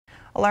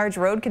A large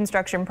road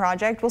construction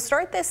project will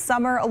start this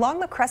summer along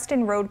the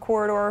Creston Road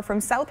corridor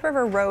from South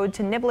River Road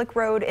to Niblick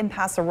Road in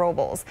Paso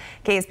Robles.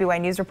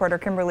 KSBY News reporter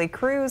Kimberly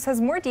Cruz has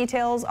more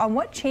details on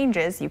what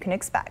changes you can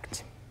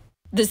expect.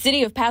 The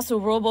city of Paso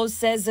Robles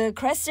says the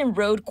Creston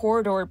Road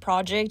corridor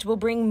project will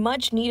bring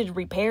much needed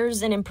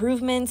repairs and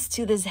improvements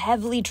to this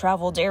heavily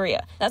traveled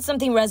area. That's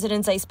something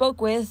residents I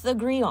spoke with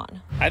agree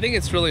on. I think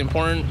it's really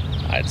important.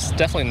 It's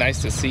definitely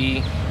nice to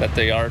see that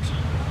they are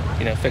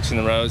fixing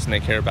the roads and they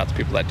care about the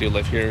people that do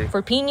live here.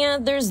 For Pina,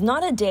 there's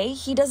not a day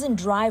he doesn't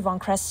drive on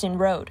Creston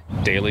Road.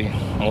 Daily,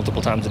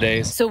 multiple times a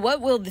day. So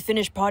what will the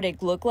finished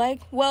product look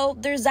like? Well,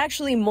 there's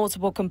actually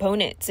multiple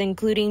components,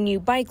 including new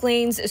bike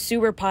lanes,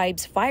 sewer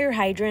pipes, fire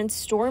hydrants,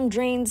 storm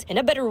drains, and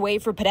a better way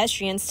for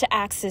pedestrians to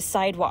access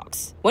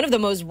sidewalks. One of the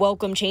most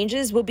welcome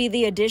changes will be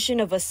the addition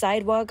of a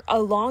sidewalk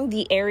along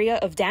the area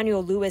of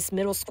Daniel Lewis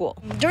Middle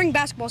School. During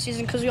basketball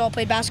season, because we all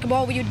played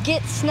basketball, we would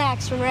get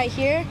snacks from right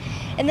here,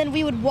 and then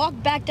we would walk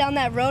back down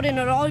that road, and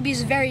it would always be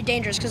very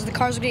dangerous because the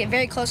cars would get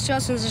very close to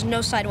us and there's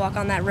no sidewalk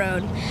on that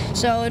road.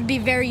 So it'd be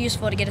very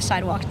useful to get a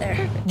sidewalk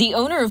there. The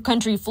owner of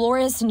Country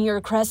Florist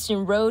near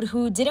Creston Road,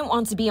 who didn't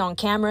want to be on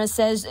camera,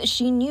 says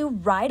she knew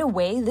right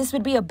away this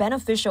would be a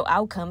beneficial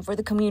outcome for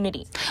the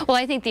community. Well,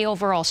 I think the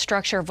overall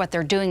structure of what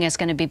they're doing is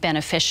going to be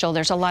beneficial.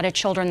 There's a lot of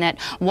children that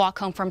walk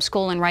home from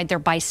school and ride their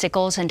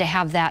bicycles, and to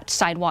have that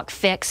sidewalk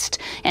fixed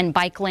and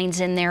bike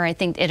lanes in there, I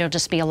think it'll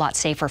just be a lot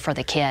safer for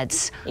the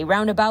kids. A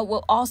roundabout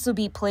will also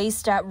be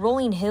placed at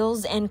Rolling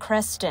Hills and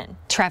Creston.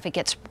 Traffic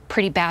gets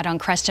pretty bad on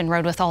Creston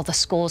Road with all the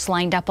schools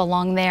lined up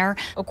along there.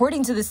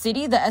 According to the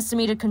city, the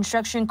estimated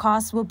construction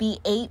cost will be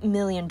 $8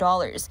 million.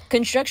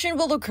 Construction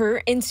will occur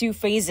in 2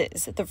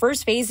 phases. The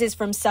first phase is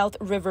from South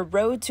River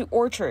Road to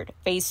Orchard.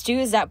 Phase 2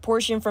 is that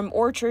portion from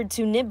Orchard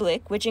to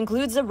Niblick, which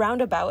includes a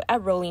roundabout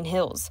at Rolling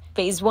Hills.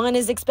 Phase 1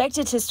 is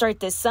expected to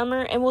start this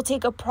summer and will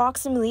take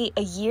approximately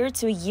a year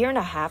to a year and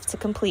a half to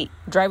complete.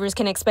 Drivers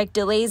can expect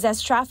delays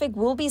as traffic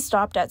will be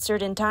stopped at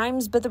certain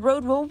times, but the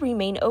road will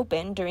remain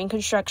open during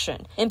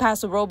construction. In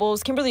Paso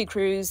Robles, Kimberly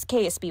Cruz,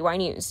 KSBY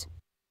News.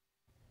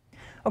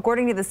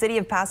 According to the city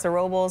of Paso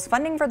Robles,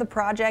 funding for the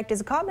project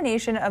is a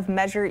combination of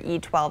Measure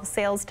E12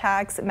 sales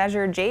tax,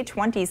 Measure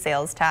J20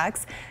 sales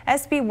tax,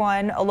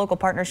 SB1, a local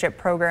partnership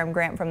program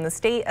grant from the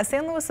state, a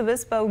San Luis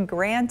Obispo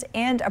grant,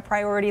 and a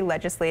priority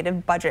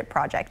legislative budget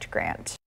project grant.